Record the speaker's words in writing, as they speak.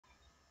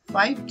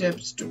5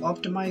 tips to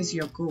optimize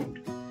your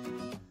code.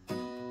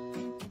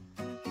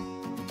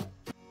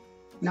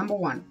 Number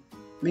 1.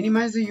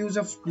 Minimize the use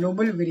of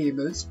global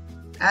variables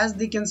as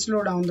they can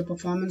slow down the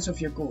performance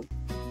of your code.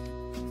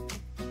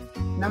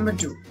 Number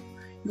 2.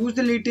 Use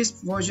the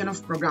latest version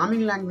of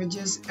programming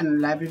languages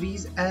and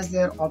libraries as they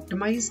are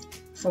optimized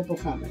for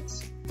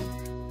performance.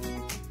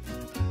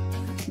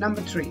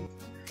 Number 3.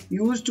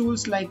 Use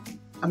tools like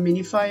a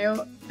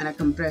minifier and a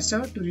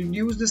compressor to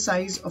reduce the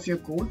size of your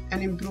code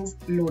and improve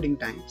loading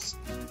times.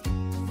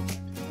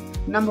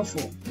 Number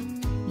 4.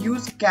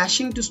 Use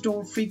caching to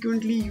store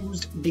frequently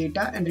used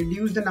data and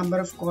reduce the number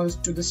of calls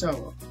to the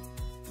server.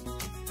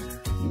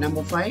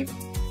 Number 5.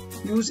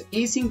 Use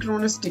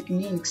asynchronous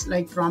techniques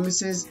like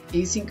promises,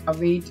 async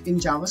await in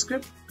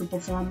JavaScript to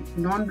perform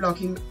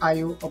non-blocking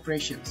I/O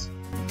operations.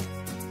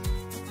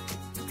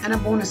 And a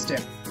bonus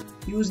tip.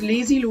 Use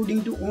lazy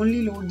loading to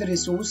only load the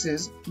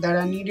resources that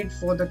are needed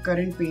for the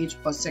current page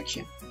or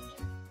section.